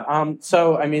 Yeah.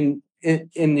 So, I mean,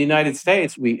 in the United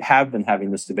States, we have been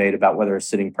having this debate about whether a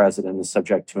sitting president is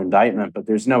subject to indictment, but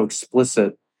there's no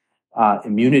explicit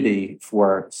immunity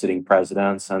for sitting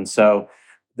presidents. And so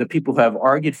the people who have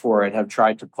argued for it have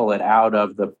tried to pull it out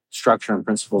of the structure and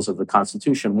principles of the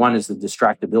Constitution. One is the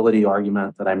distractibility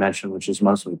argument that I mentioned, which is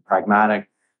mostly pragmatic.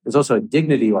 There's also a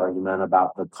dignity argument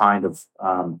about the kind of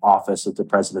office that the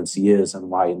presidency is and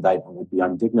why indictment would be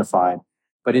undignified.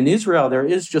 But in Israel, there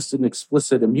is just an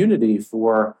explicit immunity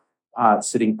for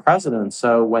sitting presidents.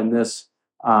 So when this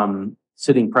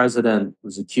sitting president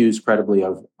was accused credibly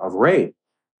of rape,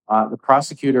 the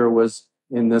prosecutor was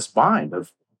in this bind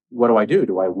of, what do I do?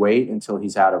 Do I wait until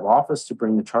he's out of office to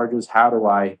bring the charges? How do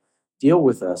I deal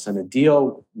with this? And a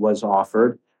deal was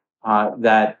offered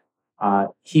that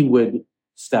he would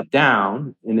step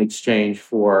down in exchange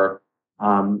for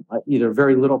either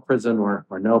very little prison or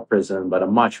no prison, but a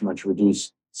much, much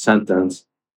reduced sentence.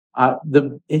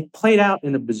 It played out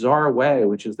in a bizarre way,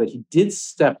 which is that he did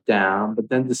step down, but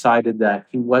then decided that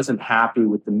he wasn't happy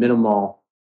with the minimal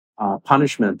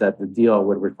punishment that the deal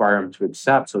would require him to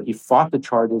accept. So he fought the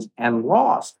charges and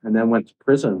lost, and then went to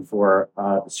prison for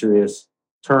a serious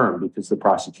term because the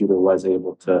prosecutor was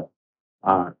able to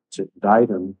indict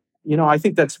him. I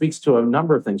think that speaks to a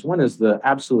number of things. One is the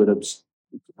absolute,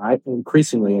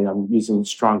 increasingly, I'm using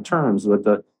strong terms, but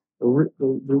the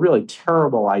really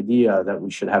terrible idea that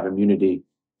we should have immunity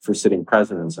for sitting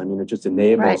presidents. I mean, it just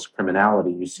enables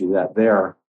criminality. You see that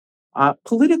there.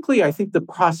 Politically, I think the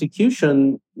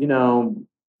prosecution,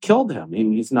 killed him.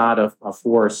 He's not a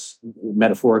force,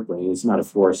 metaphorically, he's not a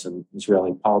force in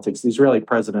Israeli politics. The Israeli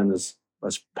president is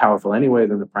less powerful anyway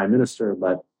than the prime minister,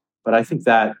 but I think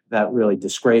that really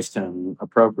disgraced him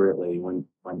appropriately when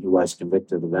he was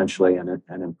convicted eventually and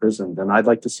imprisoned. And I'd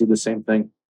like to see the same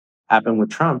thing happen with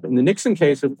Trump. In the Nixon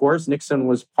case, of course, Nixon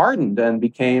was pardoned and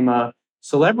became a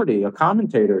celebrity, a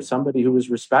commentator, somebody who was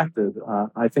respected.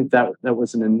 I think that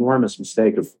was an enormous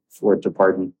mistake of Ford to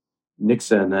pardon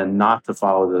Nixon and not to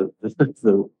follow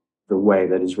the way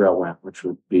that Israel went, which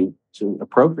would be to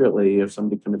appropriately, if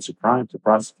somebody commits a crime, to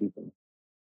prosecute them.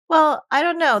 Well, I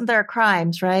don't know. There are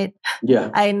crimes, right? Yeah.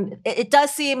 It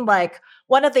does seem like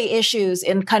one of the issues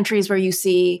in countries where you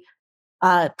see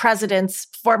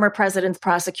former presidents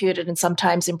prosecuted and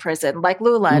sometimes in prison, like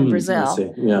Lula in Brazil. I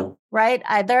see. Yeah. Right?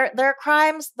 There are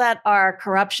crimes that are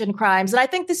corruption crimes. And I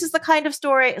think this is the kind of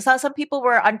story. So some people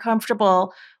were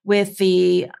uncomfortable with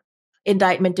the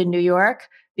indictment in New York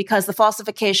because the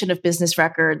falsification of business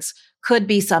records could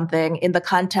be something in the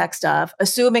context of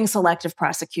assuming selective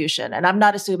prosecution. And I'm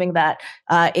not assuming that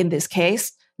in this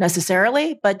case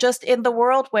necessarily, but just in the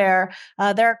world where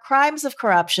there are crimes of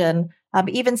corruption,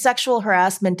 even sexual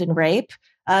harassment and rape.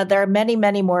 There are many,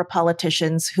 many more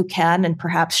politicians who can and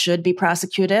perhaps should be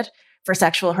prosecuted for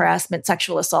sexual harassment,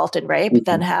 sexual assault, and rape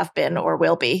than have been or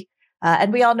will be.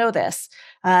 And we all know this.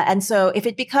 And so if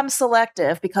it becomes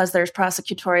selective because there's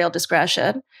prosecutorial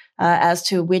discretion as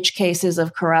to which cases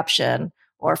of corruption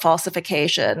or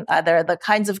falsification, they're the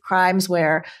kinds of crimes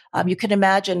where you can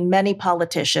imagine many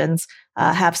politicians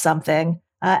have something.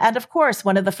 And of course,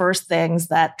 one of the first things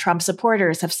that Trump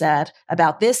supporters have said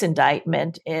about this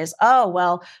indictment is,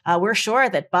 we're sure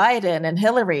that Biden and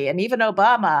Hillary and even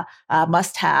Obama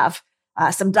must have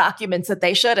some documents that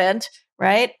they shouldn't,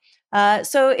 right?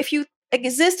 So if you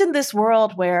exist in this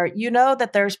world where you know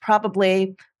that there's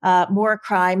probably more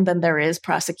crime than there is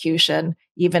prosecution,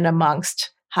 even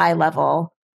amongst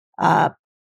high-level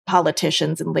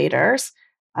politicians and leaders,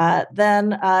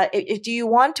 then do you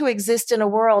want to exist in a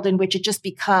world in which it just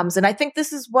becomes, and I think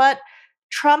this is what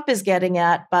Trump is getting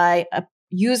at by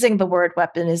using the word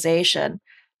weaponization,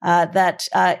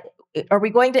 are we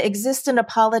going to exist in a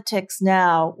politics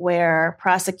now where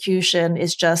prosecution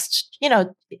is just,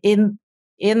 in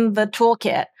the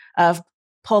toolkit of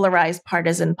polarized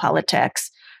partisan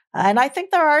politics? And I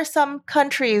think there are some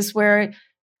countries where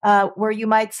you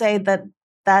might say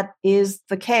that is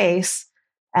the case,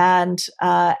 and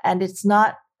it's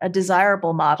not a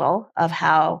desirable model of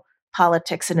how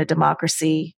politics in a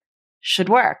democracy should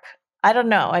work. I don't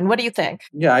know. And what do you think?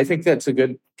 Yeah, I think that's a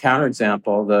good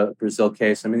counterexample, the Brazil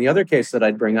case. I mean, the other case that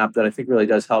I'd bring up that I think really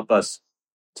does help us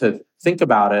to think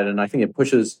about it, and I think it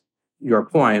pushes your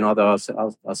point, although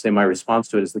I'll say my response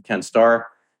to it is the Ken Starr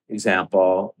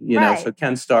example. So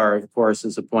Ken Starr, of course,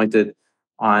 is appointed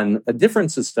on a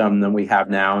different system than we have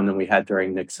now and than we had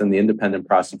during Nixon. The independent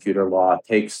prosecutor law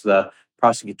takes the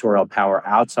prosecutorial power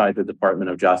outside the Department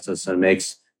of Justice and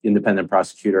makes the independent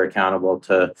prosecutor accountable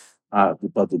to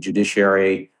both the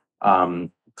judiciary,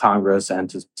 Congress, and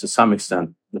to some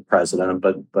extent the president.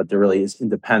 But there really is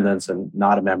independence and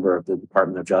not a member of the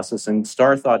Department of Justice. And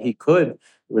Starr thought he could.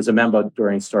 There was a memo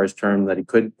during Starr's term that he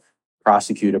could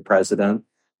prosecute a president.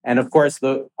 And of course,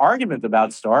 the argument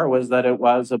about Starr was that it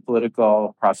was a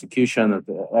political prosecution,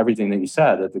 that everything that you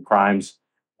said, that the crimes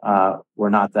were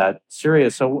not that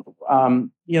serious. So,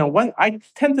 I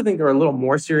tend to think they're a little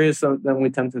more serious than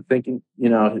we tend to think,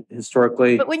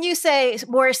 historically. But when you say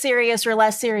more serious or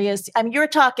less serious, I mean,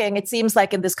 it seems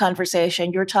like in this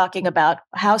conversation, you're talking about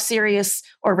how serious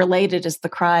or related is the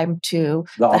crime to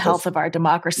the health of our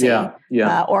democracy,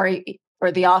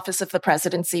 or the office of the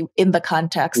presidency in the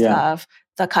context of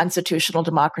the constitutional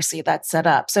democracy that's set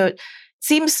up. So it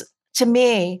seems to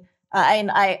me, and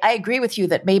I agree with you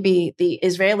that maybe the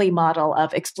Israeli model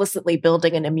of explicitly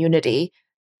building an immunity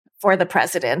for the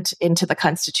president into the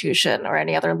Constitution or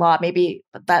any other law, maybe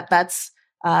that's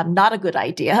not a good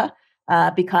idea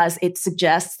because it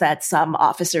suggests that some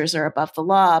officers are above the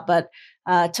law. But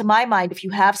to my mind, if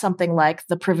you have something like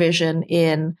the provision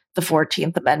in the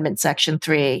 14th Amendment, Section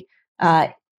 3,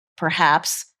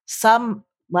 perhaps some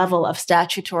level of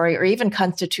statutory or even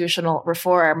constitutional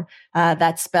reform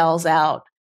that spells out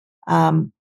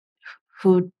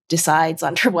who decides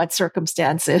under what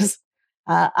circumstances.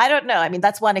 I don't know. I mean,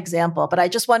 that's one example, but I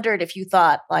just wondered if you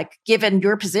thought, like, given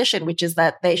your position, which is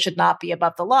that they should not be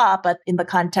above the law, but in the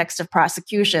context of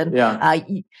prosecution,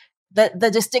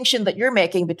 the distinction that you're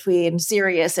making between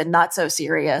serious and not so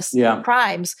serious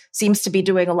crimes seems to be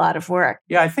doing a lot of work.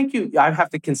 Yeah, I think I have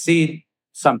to concede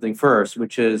something first,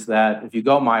 which is that if you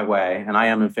go my way, and I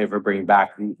am in favor of bringing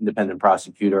back the independent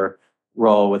prosecutor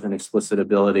role with an explicit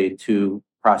ability to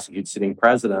prosecute sitting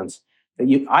presidents,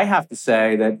 I have to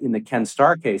say that in the Ken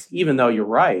Starr case, even though you're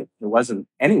right, it wasn't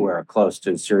anywhere close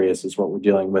to as serious as what we're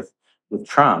dealing with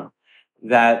Trump,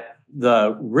 that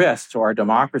the risk to our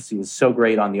democracy is so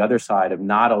great on the other side of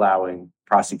not allowing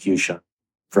prosecution.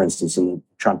 For instance, in the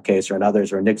Trump case or in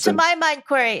others or Nixon. To my mind,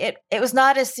 Corey, it was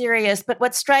not as serious, but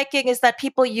what's striking is that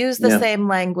people use the same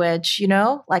language,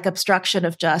 like obstruction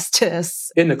of justice.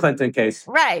 In the Clinton case.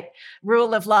 Right.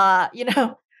 Rule of law,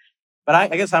 But I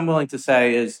guess I'm willing to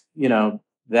say is,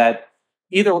 that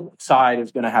either side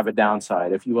is going to have a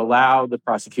downside. If you allow the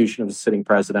prosecution of the sitting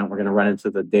president, we're going to run into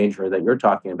the danger that you're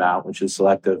talking about, which is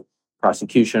selective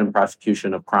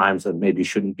prosecution of crimes that maybe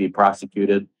shouldn't be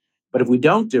prosecuted. But if we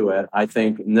don't do it, I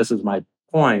think, and this is my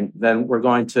point, then we're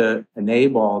going to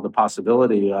enable the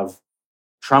possibility of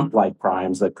Trump-like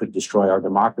crimes that could destroy our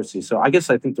democracy. So I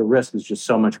think the risk is just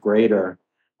so much greater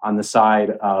on the side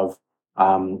of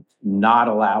not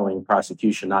allowing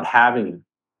prosecution, not having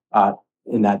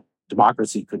in that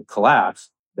democracy could collapse,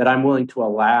 that I'm willing to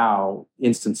allow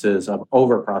instances of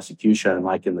over-prosecution,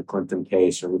 like in the Clinton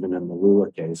case or even in the Lula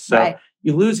case. So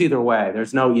you lose either way.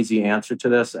 There's no easy answer to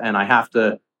this. And I have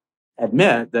to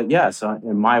admit that, yes,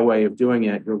 in my way of doing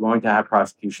it, you're going to have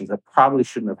prosecutions that probably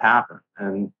shouldn't have happened.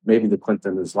 And maybe the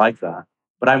Clinton is like that.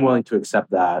 But I'm willing to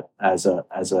accept that as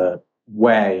a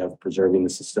way of preserving the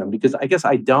system. Because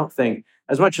I don't think,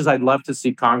 as much as I'd love to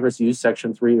see Congress use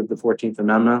Section 3 of the 14th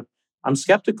Amendment, I'm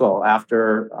skeptical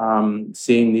after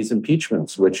seeing these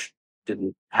impeachments, which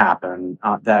didn't happen,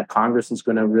 that Congress is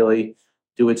going to really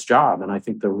do its job. And I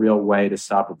think the real way to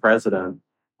stop a president,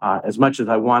 as much as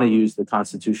I want to use the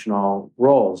constitutional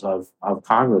roles of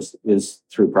Congress, is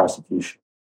through prosecution.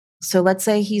 So let's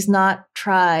say he's not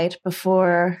tried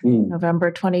before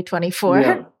November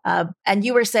 2024. And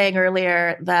you were saying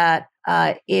earlier that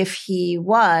if he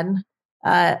won,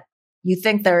 you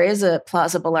think there is a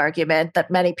plausible argument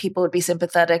that many people would be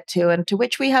sympathetic to, and to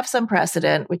which we have some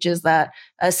precedent, which is that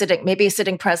maybe a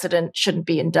sitting president shouldn't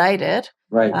be indicted,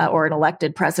 right? Or an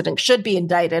elected president should be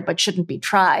indicted but shouldn't be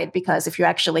tried, because if you're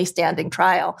actually standing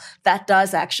trial, that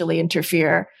does actually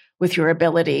interfere with your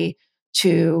ability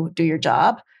to do your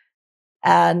job.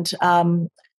 And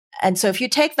so if you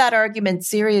take that argument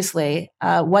seriously,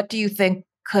 what do you think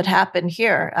could happen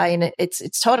here? I mean,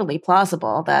 it's totally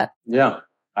plausible that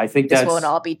I think this won't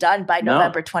all be done by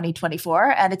November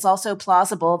 2024. And it's also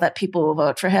plausible that people will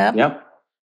vote for him. Yep.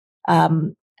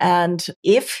 And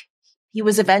if he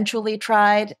was eventually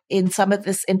tried in some of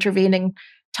this intervening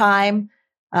time,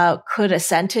 could a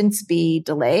sentence be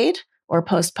delayed or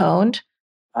postponed?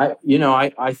 I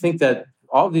think that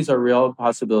all of these are real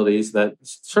possibilities. That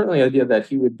certainly the idea that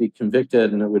he would be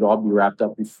convicted and it would all be wrapped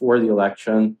up before the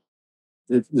election,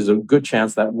 there's a good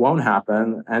chance that won't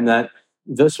happen, and that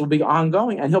this will be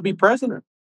ongoing and he'll be president.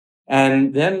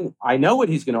 And then I know what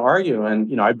he's going to argue.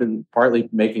 And, I've been partly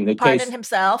making the case. Pardon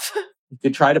himself. To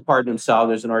try to pardon himself.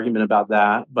 There's an argument about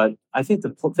that. But I think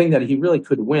the thing that he really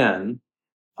could win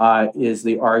is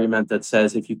the argument that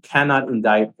says if you cannot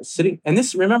indict a sitting, and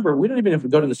this, remember, we don't even have to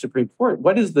go to the Supreme Court.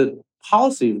 What is the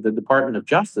policy of the Department of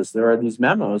Justice? There are these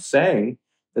memos saying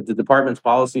that the department's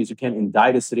policy is you can't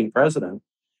indict a sitting president.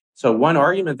 So one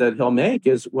argument that he'll make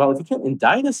is, well, if you can't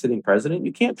indict a sitting president,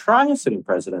 you can't try a sitting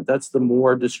president. That's the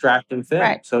more distracting thing.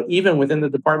 Right. So even within the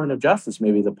Department of Justice,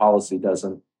 maybe the policy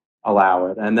doesn't allow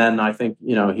it. And then I think,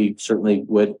 he certainly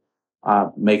would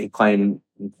make a claim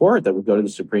in court that would go to the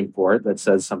Supreme Court that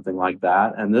says something like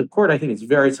that. And the court, I think, is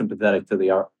very sympathetic to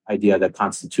the idea that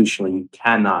constitutionally you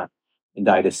cannot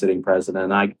indict a sitting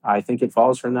president. And I think it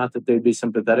follows from that they'd be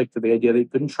sympathetic to the idea that you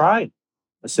couldn't try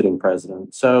a sitting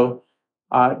president. So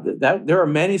that there are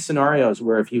many scenarios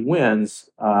where if he wins,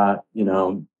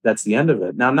 that's the end of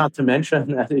it. Now, not to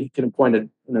mention that he can appoint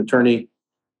an attorney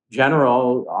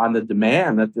general on the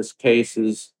demand that this case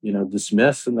is,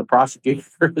 dismissed and the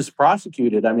prosecutor is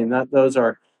prosecuted. I mean, those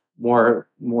are more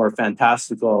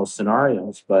fantastical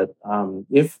scenarios. But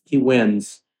if he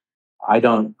wins, I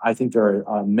think there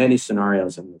are many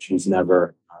scenarios in which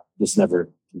this never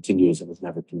continues and is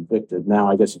never convicted. Now,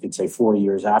 I guess you could say 4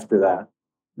 years after that,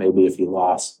 maybe if he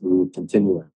lost, we would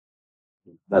continue it.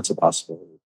 That's a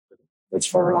possibility. That's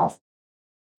far off.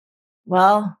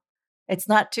 Well, it's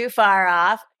not too far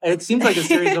off. It seems like a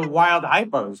series of wild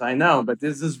hypos, I know, but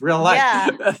this is real life. Yeah,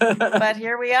 but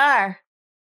here we are.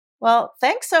 Well,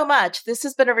 thanks so much. This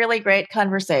has been a really great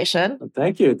conversation.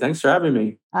 Thank you. Thanks for having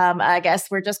me. I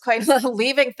guess we're just quite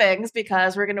leaving things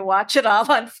because we're going to watch it all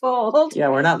unfold. Yeah,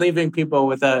 we're not leaving people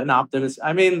with an optimist.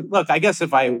 I mean, look, I guess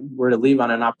if I were to leave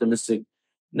on an optimistic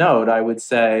note, I would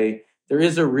say there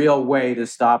is a real way to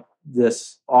stop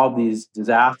all these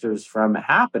disasters from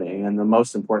happening. And the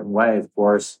most important way, of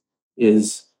course,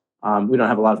 is we don't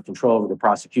have a lot of control over the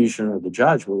prosecution or the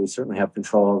judge, but we certainly have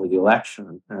control over the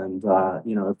election. And,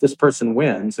 if this person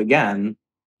wins, again,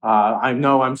 I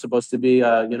know I'm supposed to be,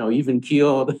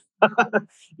 even-keeled,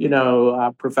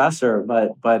 professor.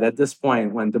 But at this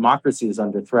point, when democracy is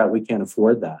under threat, we can't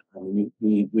afford that. I mean,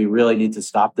 we really need to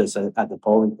stop this at the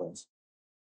polling place.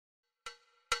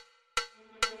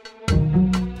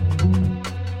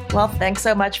 Well, thanks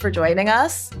so much for joining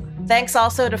us. Thanks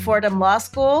also to Fordham Law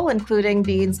School, including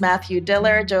Deans Matthew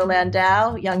Diller, Joe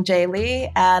Landau, Young Jae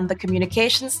Lee, and the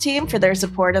communications team for their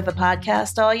support of the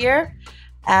podcast all year.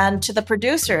 And to the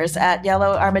producers at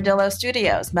Yellow Armadillo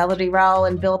Studios, Melody Rowell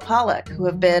and Bill Pollack, who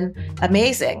have been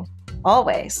amazing,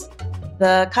 always.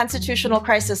 The Constitutional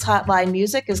Crisis Hotline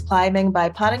music is Climbing by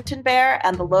Poddington Bear,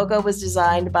 and the logo was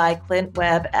designed by Clint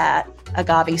Webb at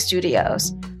Agave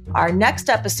Studios. Our next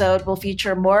episode will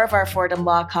feature more of our Fordham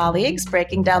Law colleagues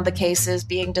breaking down the cases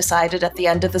being decided at the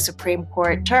end of the Supreme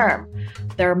Court term.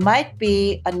 There might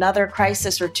be another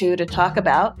crisis or two to talk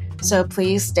about, so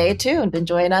please stay tuned and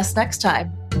join us next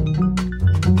time.